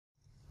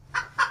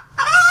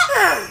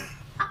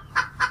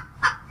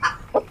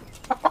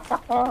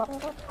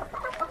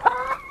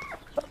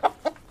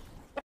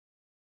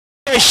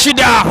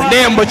shida na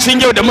yammacin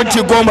yau da minti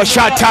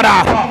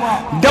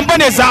 19 dan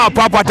bane za a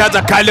fafata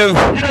tsakanin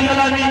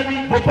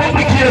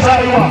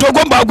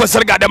Dogon Bago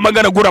Sarka dan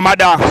magana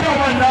Guramada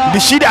da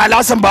shi da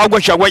Alasan Bago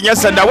shagon yan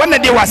sanda.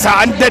 Wannan dai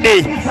wasa an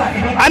dade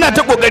ana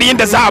ta kokari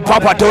yadda za a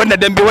fafata wannan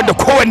dambe wanda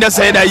kowanne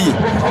sa yana yi.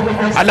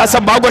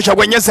 Alasan Bago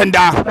shagon yan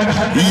sanda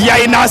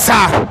yayi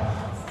nasa.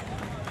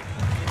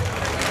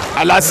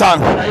 Alasan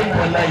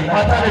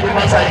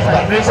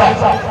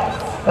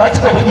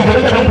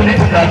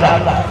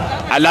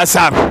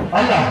Alasan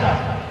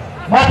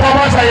mata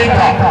ba sa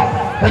yanka ka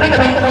daga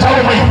dan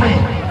shawo mai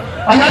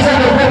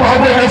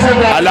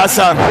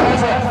Alasan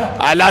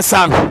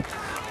Alasan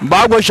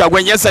Bago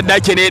shagon yan sanda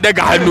ke ne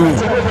daga hannu.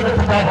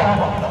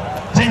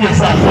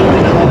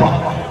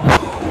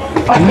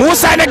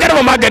 Musa na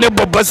Garba maganin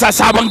babban sa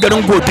sabon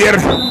garin Gobiyar,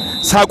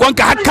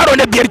 sakonka har karo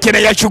na 5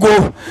 kenan ya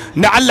shigo.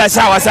 Na Allah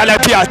sa wasa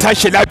lafiya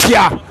tashi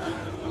lafiya.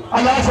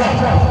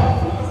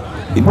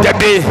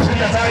 Dabe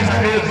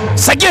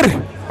Sagir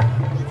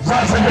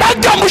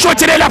Daga musho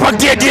cire lafak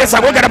diya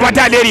sako garba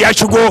ta leri ya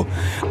shigo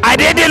a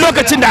daidai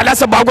lokacin da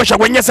Alasan Bago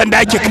shagon ya sanda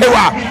yake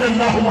kaiwa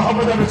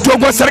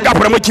Dogon Sarka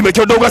farmaki mai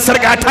kyau. Dogon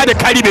Sarka ta da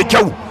kari mai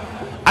kyau.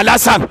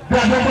 Alasan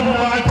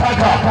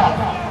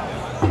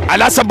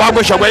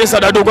Bago shagon ya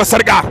sanda. Dogon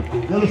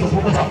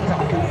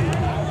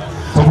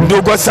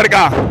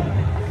Sarka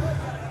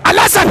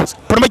Alasan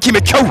farmaki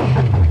mai kyau.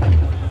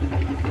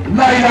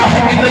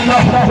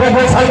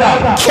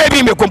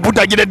 Kebi mai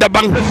kwamfuta gidan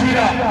daban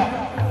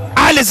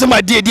Ali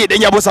Zuma daidai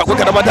dan yabo sako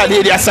karama ta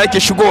alheri ya sake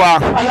shigowa.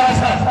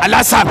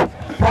 Alasan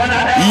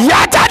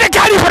ya ta da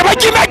kari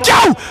farmaki mai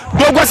kyau.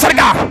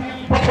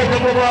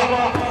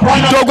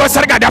 Dogon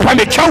Sarka da fa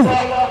mai kyau.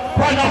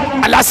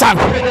 Alasan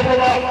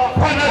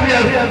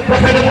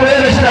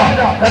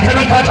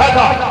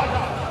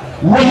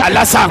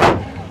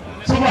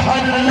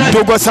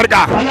Dogon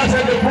Sarka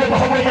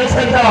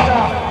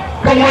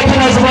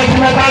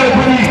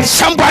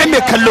shan bayan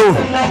mai kallo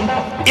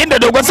inda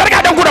Dogon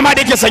Sarka dan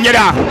Guramada yake sanye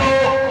da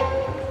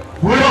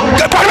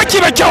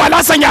farmaki mai kyau.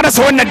 Alasan ya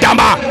rasa wannan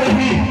dama.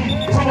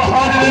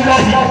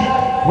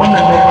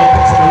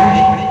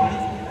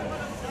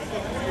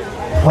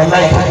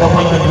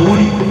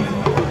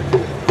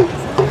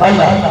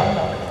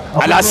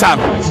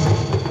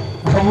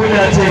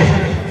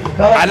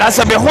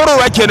 Alasan mai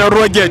horowa kenan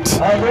Roget.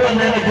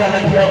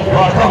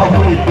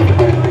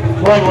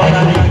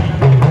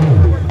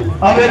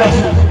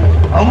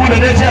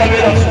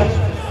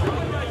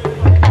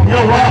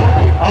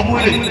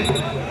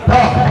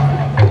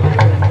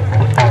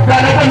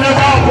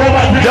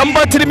 Dan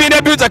batirmi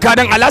na biyu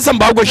tsakanin Alasan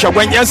Bago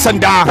shagon yan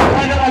sanda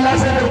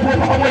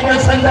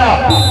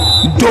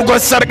Dogon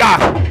Sarka,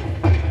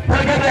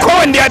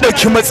 kowanne ya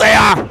dauki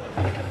matsaya.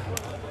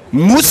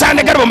 Musa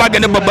na Garba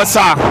maganin babban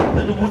sa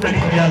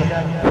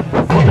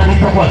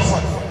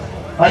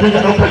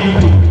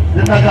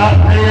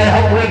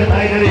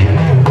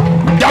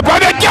da ba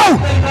mai kyau.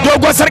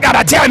 Dogon Sarka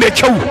da taya mai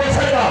kyau.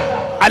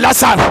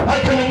 Alasan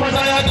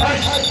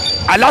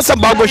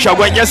Bago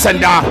shagon yan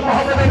sanda.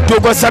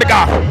 Dogon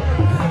Sarka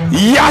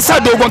ya sa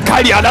dogon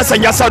kari.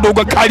 Alasan ya sa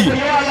dogon kari.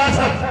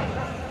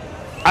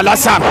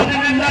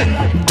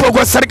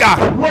 Dogon Sarka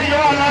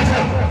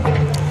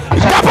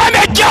dafa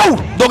mai kyau.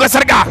 Dogon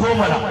Sarka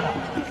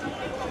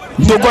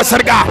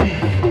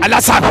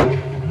Alasan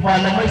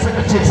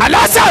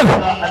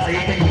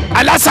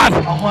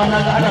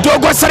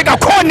Dogon Sarka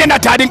kowanne na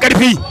tarin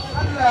karfi.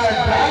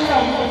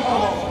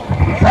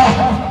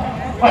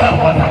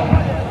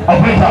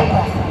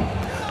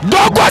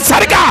 Dogon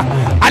Sarka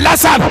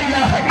Alasan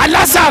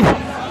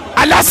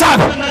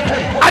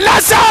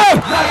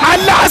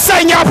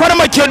ya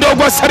farmake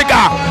Dogon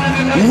Sarka,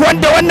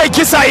 wanda wannan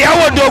kisa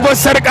yawo Dogon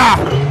Sarka.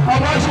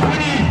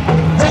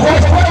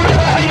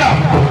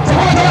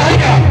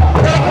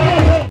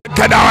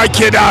 Kadawa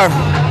ke da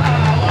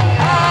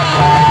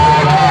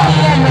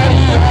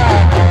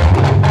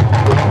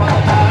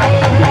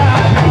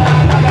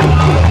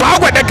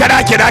Bago da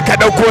kada ke da ka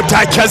dauko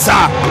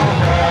takensa.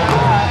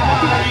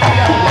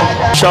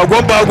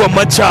 Shagon Bagon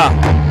Manca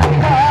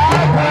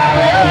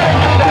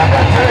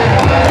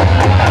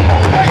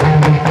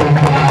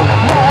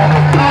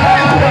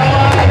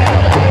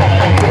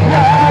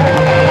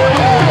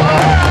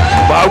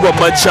Bagon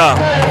Manca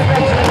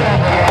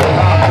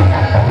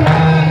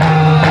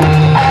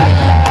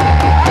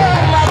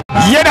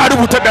yana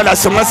rubuta da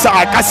lasimansa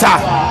a ƙasa,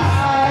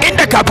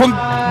 inda kafin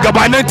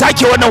gabanin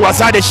take wannan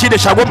wasa da shi da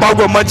Shagon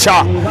Bagon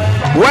Manca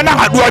wannan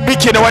haduwa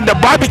biki na wanda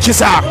babu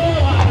kisa.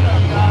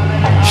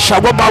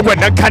 Shagon Bagon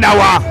dan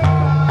Kanawa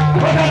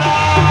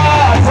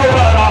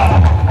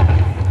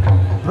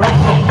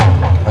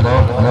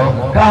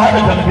ka haɗa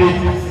dambe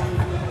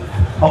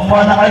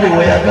amma na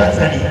arewa ya gan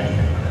tsari.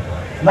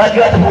 Na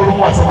ga ta wurin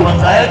wasan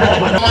banza yadda da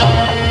bana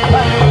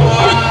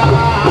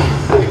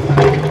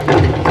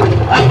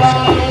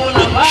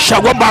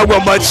Shagon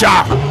Bagon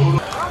Manca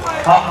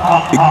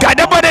ga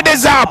daba da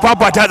za a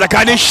fafata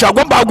tsakanin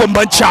Shagon Bagon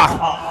Manca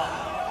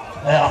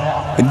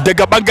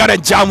daga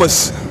bangaren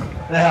Jamus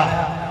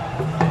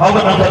hau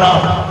ga ɗan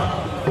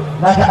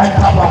na ga an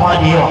taɓa ma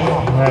da yawa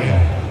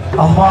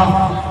amma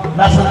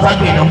na san za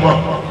ka yi nan ba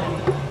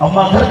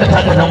amma kar ka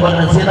taka nan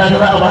nan sai na ga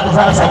za a baka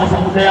za a samu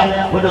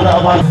 1000 wanda za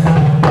a ba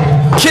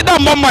kiɗan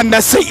mamman na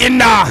sai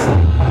ina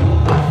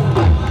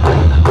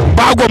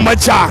bagon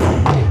maca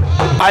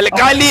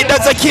alkali da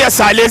tsakiya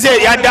sale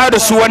zai ya dawo da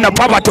su wannan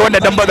fama ta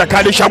wannan dan baza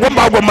kalin shagon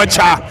bagon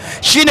maca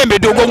shine mai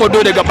dogon wado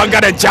daga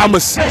bangaren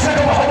jamus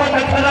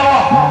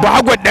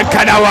bagon dan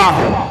kanawa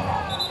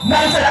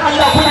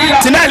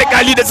tuna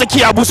alkali da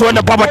tsakiya busa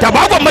wannan fama ta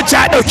bagon maca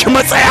ya dauki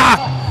matsaya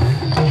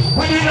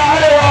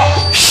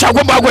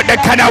shagon bagon dan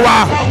kanawa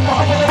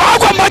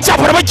bagon maca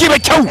farmaki mai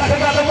kyau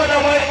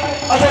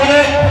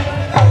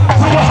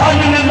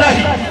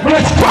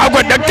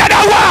bagon dan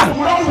kanawa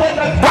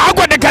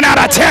bagon da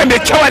kanara ta mai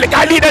kyau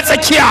alkali da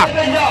tsakiya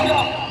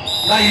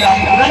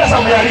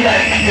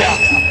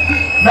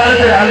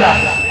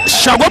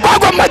shagon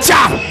bagon maca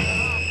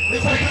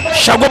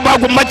shagon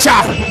bagon maca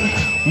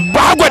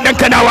bagon dan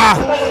kanawa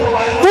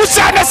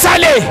musa na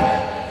sale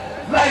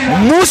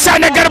musa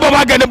na garba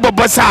maganin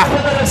babban sa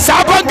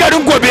sabon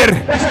garin gobir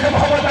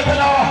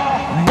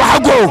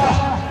bago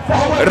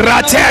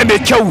rataya mai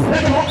kyau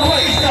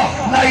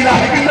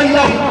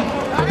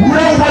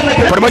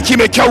farmaki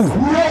mai kyau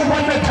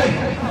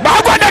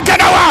bago da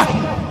kanawa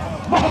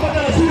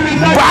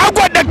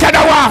bago da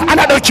kanawa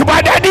ana dauki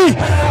ba dadi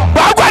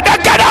bago da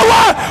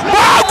kanawa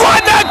bago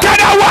da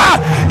kanawa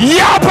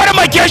ya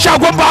farmake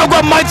shagon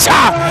bagon manca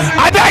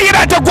a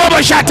daira ta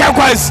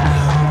 18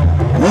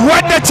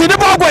 wanda tuni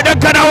bago da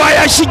kanawa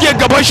ya shige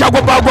gaban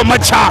shagon bagon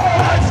manca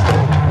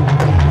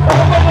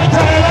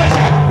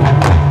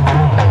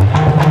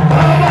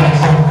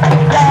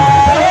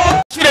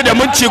da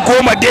minti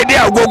 10 daidai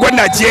agogon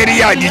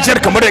Najeriya Nijar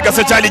kamar da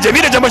kasar Chali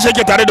Jami'u da jama'a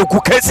shake tare da ku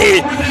kai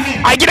tsaye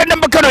a gidan nan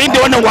Kano inda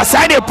wannan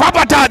wasa ne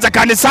fafata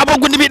tsakanin sabon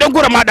gundumi dan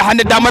Gurama da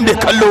hannun dama mai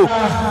kallo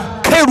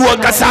kai ruwan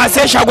kasa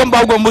sai shagon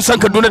bagon Musan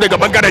Kaduna daga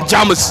bangaren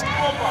Jamus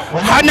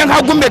hannun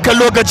hagun mai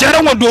kallo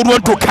gajeren wando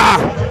ruwan toka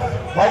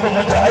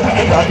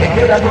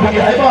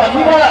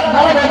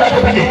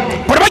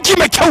farmaki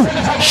mai kyau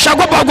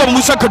shagon bagon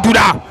Musan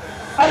Kaduna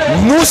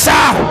Musa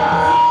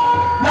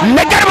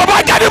na garba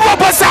ba gabi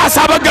babban sa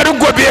sabon garin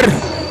gobir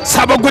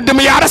sabon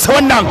gudumi ya rasa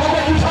wannan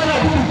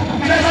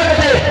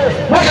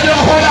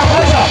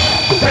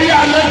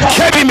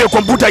kebi mai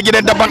kwamfuta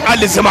gidan daban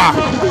alizima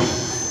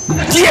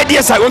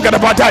diya sakon da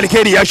fata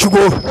alkhairi ya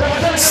shigo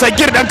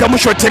sagir dan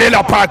kamusho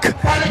trailer park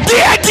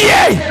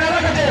diya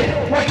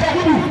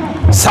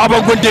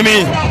sabon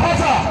gudumi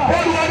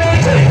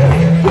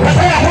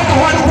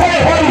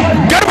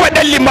garba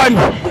dan liman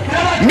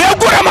me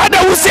Gurama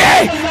da wuse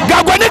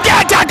ga gwani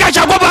da ta ka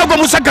shago ba ga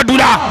Musa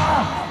Kaduna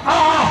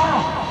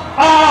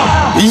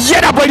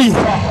yana bari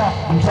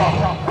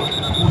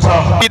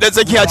idan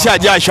tsakiya ce a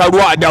ji a sha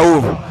ruwa a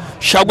dawo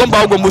shagon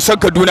ba ga Musa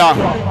Kaduna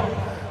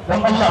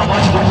dan Allah a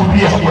bashi da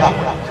dubiya hakura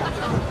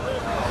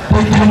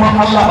dan girman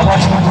Allah a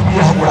bashi da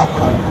dubiya hakura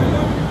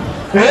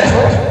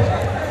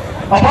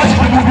a bashi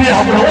da dubiya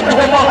hakura wannan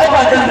kuma ai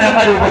ba dan ne ya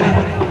kare bane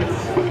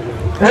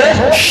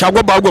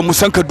shagon ba ga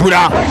Musa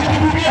Kaduna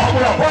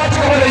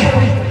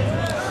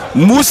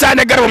Musa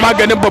na garba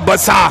maganin babban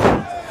sa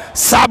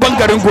sabon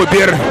garin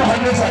gobir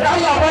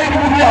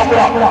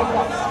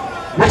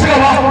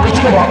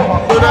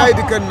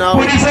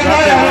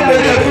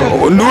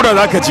nura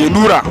za ka ce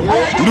nura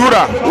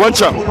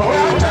wancan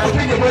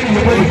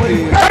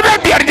karfe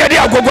 5 daidai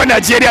agogon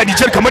Najeriya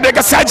Nijar kamar da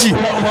kasaji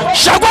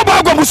shagon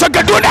bago Musa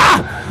Kaduna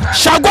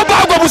shagon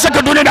bago Musa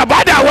Kaduna na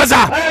bada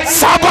waza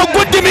sabon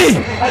gundumi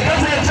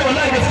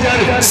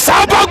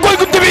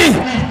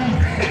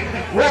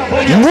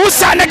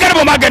Musa na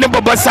garba maganin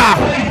babban sa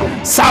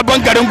sabon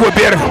garin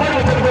gobir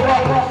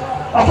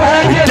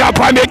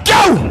jafa mai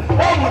kyau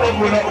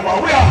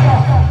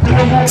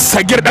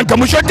sagir dan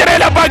kamusho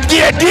direla ba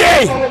diye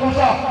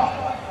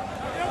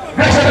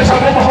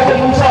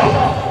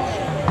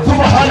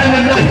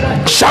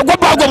shagon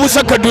bago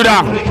Musa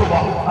Kaduna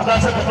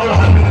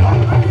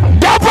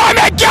jafa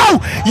mai kyau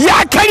ya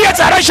karya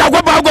tsaron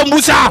shagon bago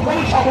Musa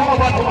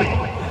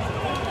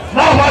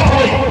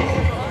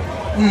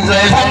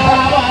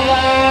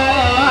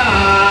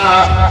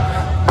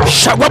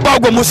shagon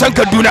bago Musa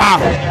Kaduna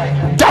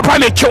dafa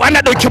mai kyau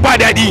ana dauki ba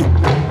dadi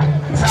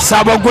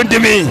sabon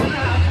gundumi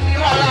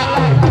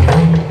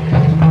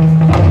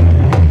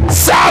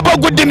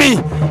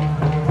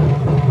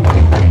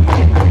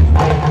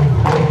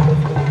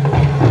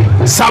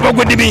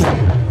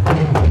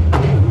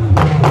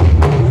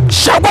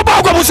shagon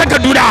bago Musa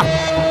Kaduna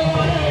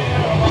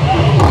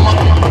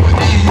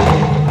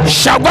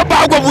shagon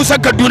bago Musa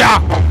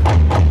Kaduna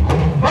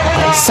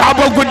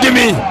sabon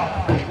gundumi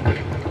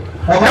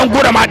dan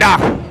Gurama Da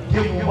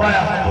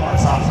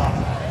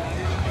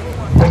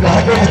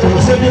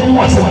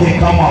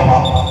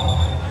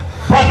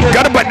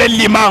garba dan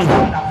liman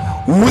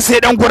wuse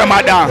dan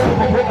Gurama Da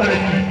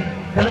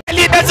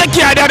Ali dan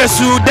zakiya da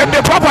su dan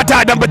bai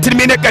fafata dan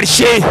batirmi na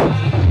karshe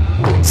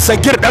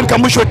sagir dan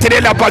kamusho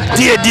trailer park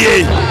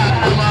diye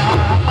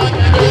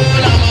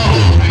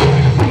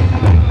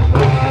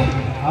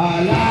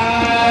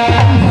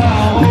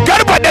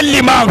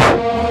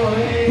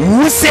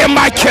wuse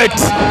market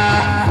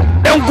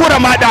dan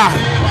Guramada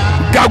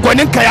ga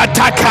gwaninka ya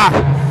taka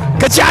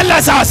ka ce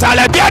Allah sa wasa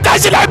lafiya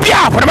tashi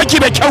lafiya farmaki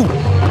mai kyau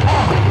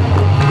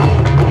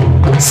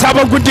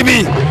sabon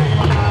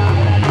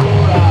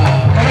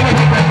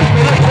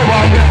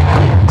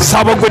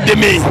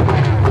gundumi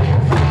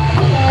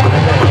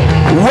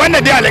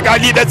wanda dai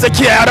alƙali dan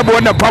tsakiya ya raba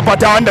wannan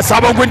fafata wanda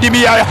sabon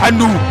gundumi ya yi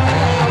hannu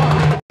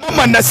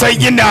man na sai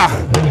ina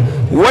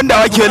wanda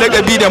wake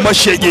lakabi da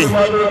mashege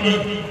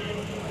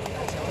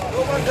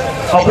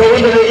akwai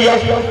wanda zai iya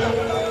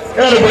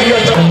yana da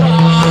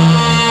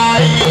bayyana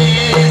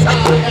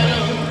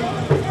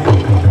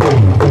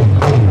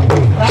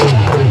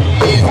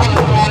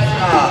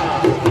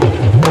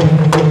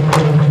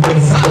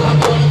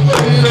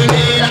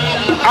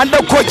an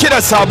dauko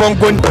kiran sabon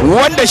gun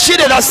wanda shi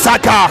da za su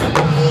saka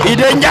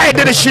idan ya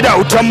yarda da shi da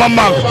Autan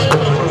mamman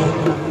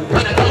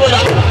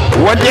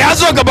wanda ya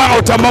zo gaban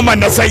Autan mamman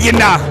na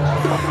sayina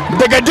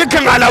daga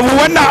dukkan alamu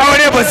wannan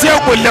aure ba sai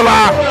kulli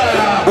ba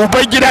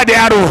uban gida da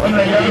yaro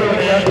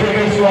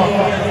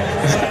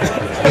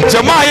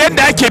jama'a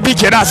yadda ake bi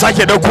kira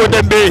sake dauko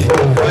dambe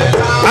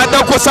an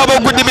dauko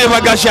sabon gudu mai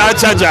magashi an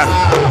caja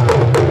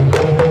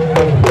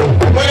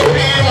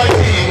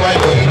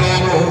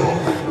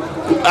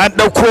an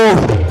dauko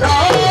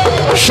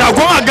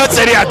shagon a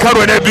gatsare a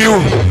karo na biyu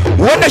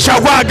wanda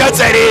shagon a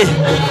gatsare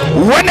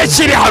wanda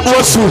cire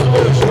haduwarsu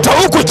ta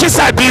uku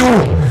kisa biyu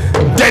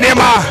da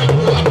nema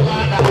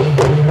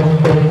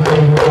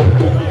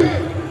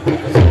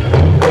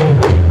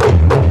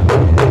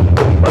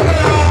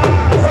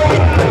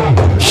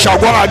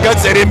shagon a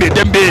gatsare mai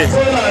dambe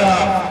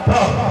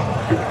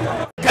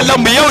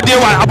kallon mu yau da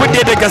yawa abin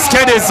da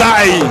gaske ne za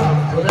a yi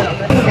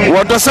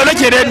wato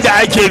sanake da yadda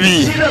ake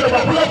bi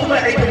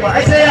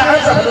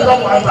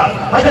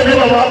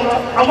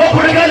amma ku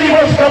riga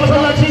liman su kama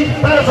sallaci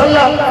tare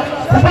sallah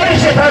ku bari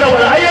shekara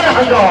wani ayyana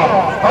hangawa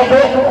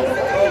hango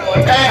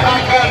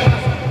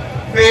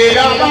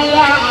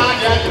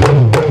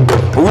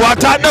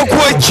wata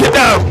ɗauko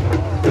kiɗan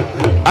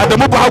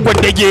Adamu Bahagon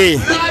dage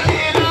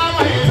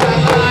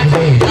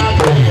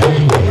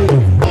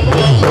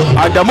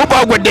Adamu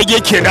Bahagon dage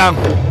kenan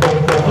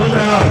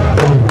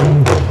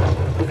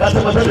ka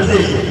tabbatar da zai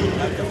yi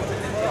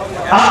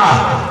a'a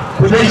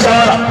ku dai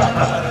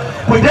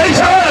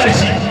shawara da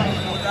shi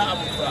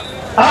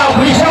a'a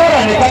ku yi shawara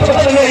ne ka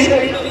tabbatar da zai yi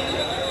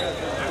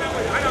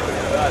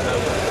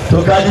to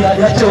kaji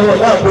ya ce wa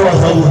za a kowa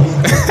wasa gobe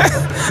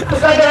to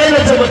kaga yana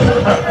tabbatar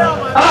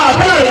a'a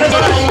kana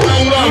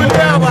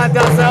da ba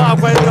ta san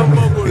akwai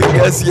gambo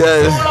gaskiya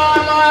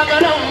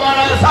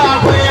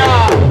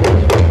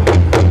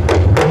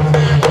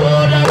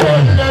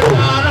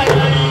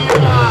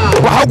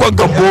Bahagon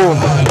gambo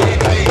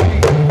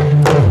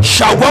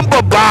shagon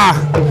babba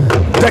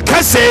da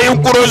kansa ya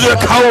yunkuro zai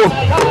kawo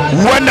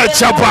wannan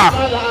cafa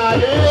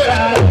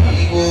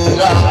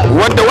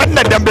wanda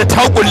wannan dambe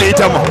ta kulle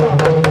ita ma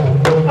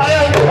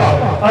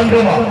an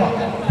gama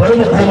bari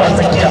mu koma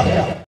tsakiya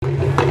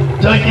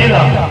jan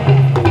kila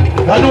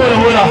gano wani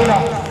hula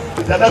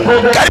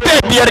karfe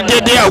 5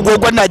 daidai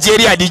agogon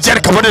Najeriya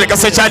Nijar kamar da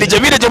kasar Chad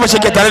Jamilu Jama shi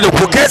ke tare da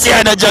ku kai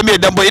tsaye na jami'ar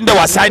dambe inda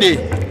wasa ne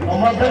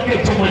amma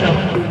karfe cin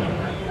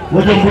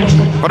wajen guji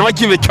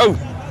farmaki mai kyau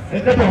in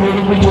ka tafi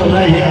wurin guji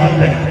wallahi ya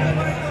hankali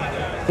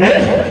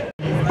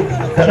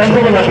ka dan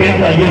kuma na kai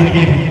ka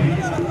gefe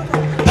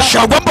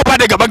shagon baba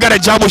daga bangaren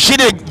jamu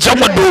shine jan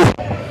wando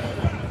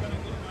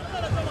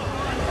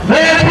na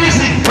APC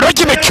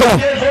farmaki mai kyau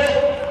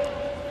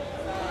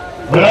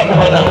bura ku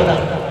fada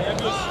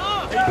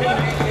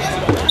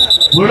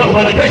bura ku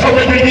fada kai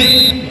shagon jirgi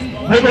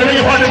mai gwanin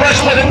ya fada ba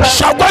shi wadanda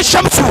shagon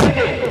shamsu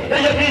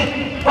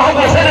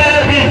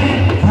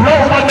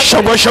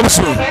shagon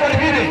shamsu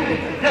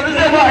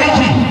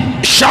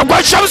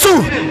shagon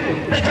shamsu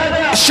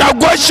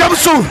shagon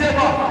shamsu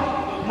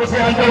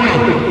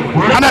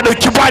ana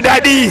dauki ba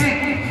daɗi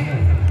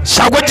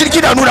shagon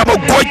jirgi na nuna ma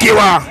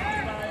gogewa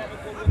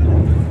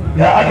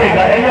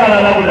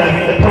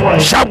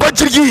shagon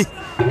jirgi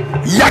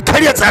ya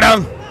karya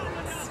tsaron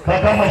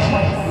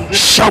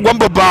shagon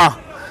babba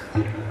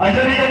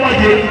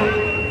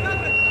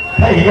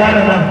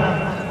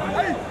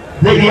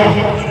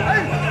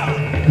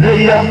zai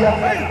iya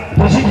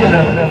to shi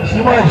kenan shi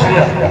ma ya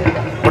shirya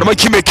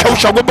farmaki mai kyau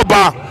shagon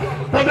babba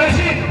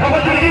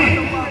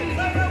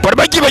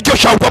farmaki mai kyau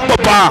shagon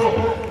babba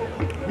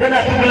yana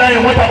cikin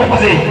layin wata uku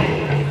zai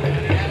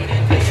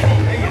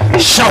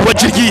shagon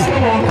jirgi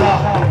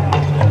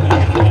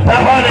ta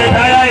fara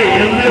ta yaye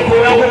yanzu zai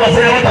koya kuma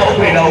sai wata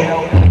uku ya dawo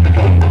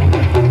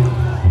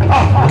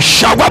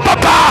shagon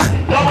babba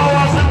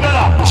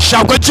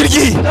shagon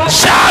jirgi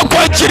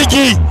shagon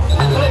jirgi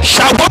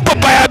shagon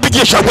babba ya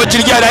bige shagon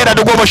jirgi a yana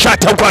da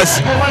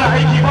 18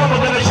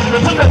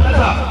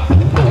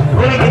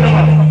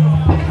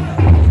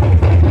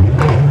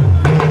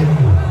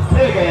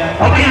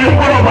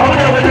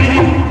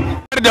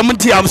 da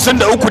minti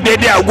 53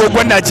 daidai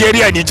agogon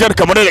Najeriya Nijar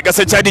kamar da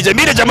kasar Chad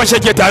Jamilu Jama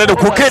shake tare da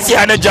ku kai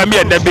tsaye nan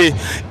jami'ar dambe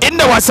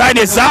inda wasa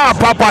ne za a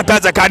fafata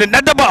tsakanin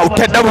dan daba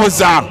Autan dan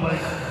Huzza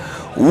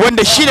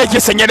wanda shi ne ke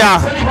sanye da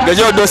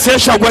gajiyar da sai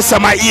shagon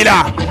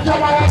sama'ila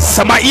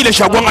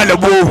shagon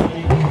alabo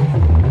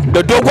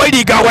da dogon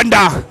riga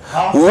wanda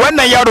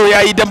wannan yaro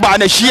ya yi damba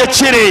ana shi ya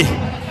cire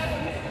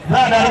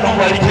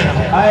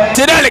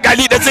tana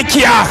alƙali da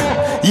tsakiya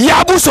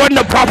ya busa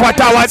wannan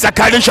fafatawa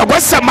tsakanin shagon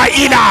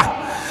sama'ila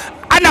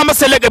ana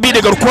masa lagabi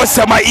da garkuwar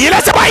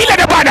sama'ila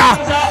da bana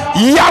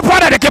ya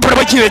fara da kai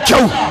farmaki da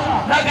kyau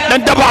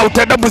dan daba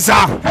auta da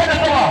buza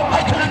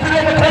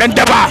dan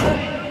daba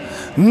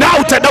na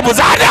auta da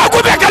buza da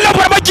gobe kallon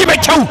farmaki mai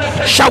kyau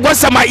shagon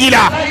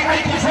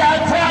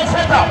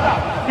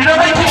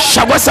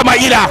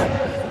sama'ila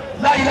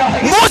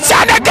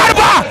Musa da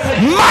Garba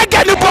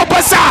maganin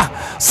babbansa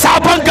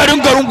sabon garin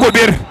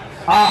gobir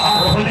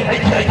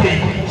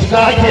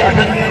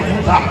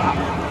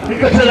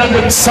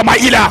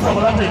Sama'ila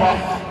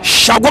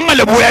shagon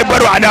alabo ya yi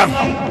baro a nan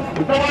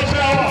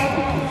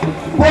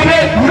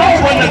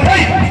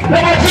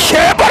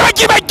ke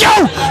baraki mai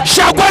kyau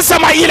shagon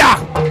Sama'ila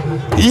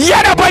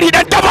yana bari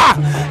dan daba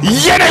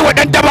yana yi wa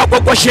dan daba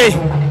kwakwashe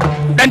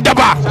dan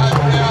daba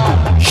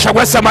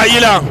shagon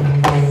Sama'ila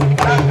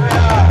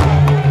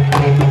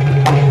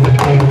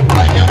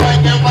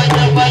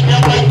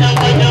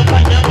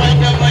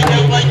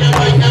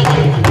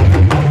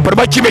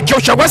farmaki mai kyau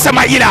shagon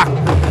Sama'ila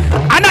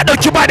ana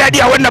ɗauki ba daɗi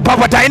a wannan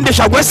fafata inda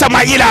shagon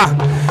Sama'ila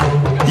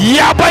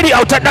ya bari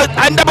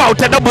an daba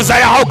auta da buza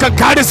ya hau kan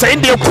karinsa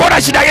inda ya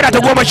kora shi da'ira ta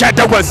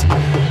 18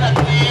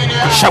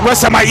 shagon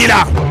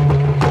Sama'ila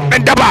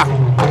ɗan daba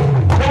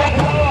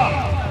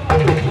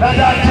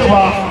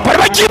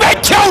farmaki mai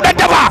kyau ɗan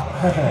daba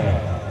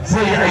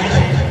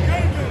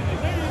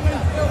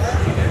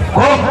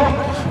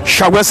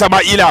shagon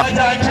Sama'ila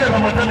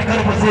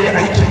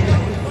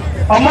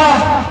amma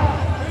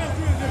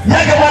ya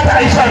kamata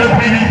a yi sharar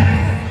fili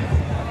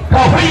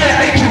kafin ya yi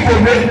aiki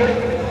gobe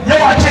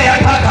yau a ce ya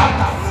taka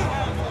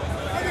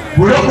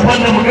gure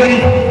uban da mu gani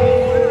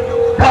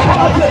kafin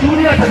a ce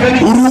duniya ta gani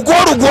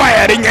rugo a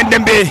yaren yan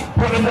dambe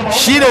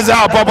shi ne za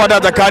a fafata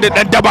tsakanin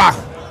dan daba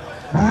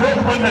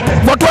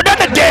wato dan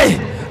da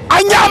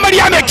an yi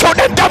amarya mai kyau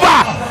dan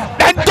daba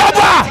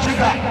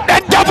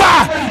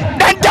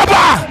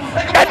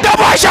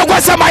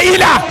shagon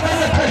Sama'ila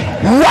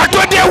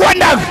wato dai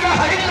wannan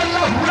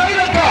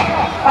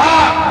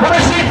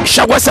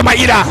shagon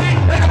Sama'ila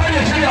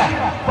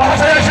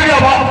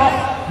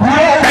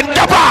dan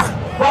daba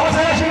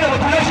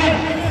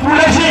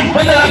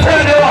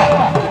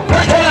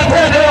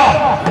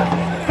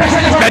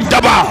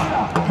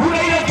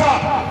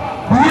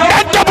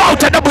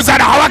ta da buza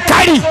da hawa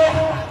kari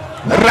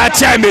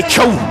ratiya mai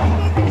kyau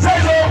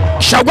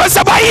shagon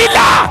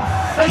Sama'ila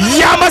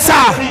ya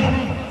masa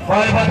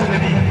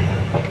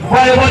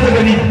baya ba ta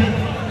gani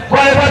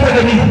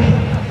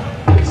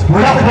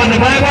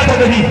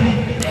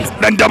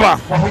dan daba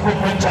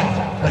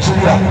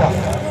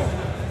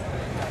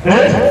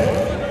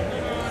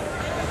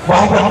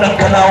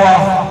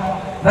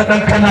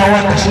dan kanawa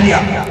ka shirya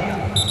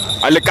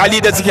alƙali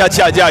da suke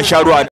ci a ji a sha ruwa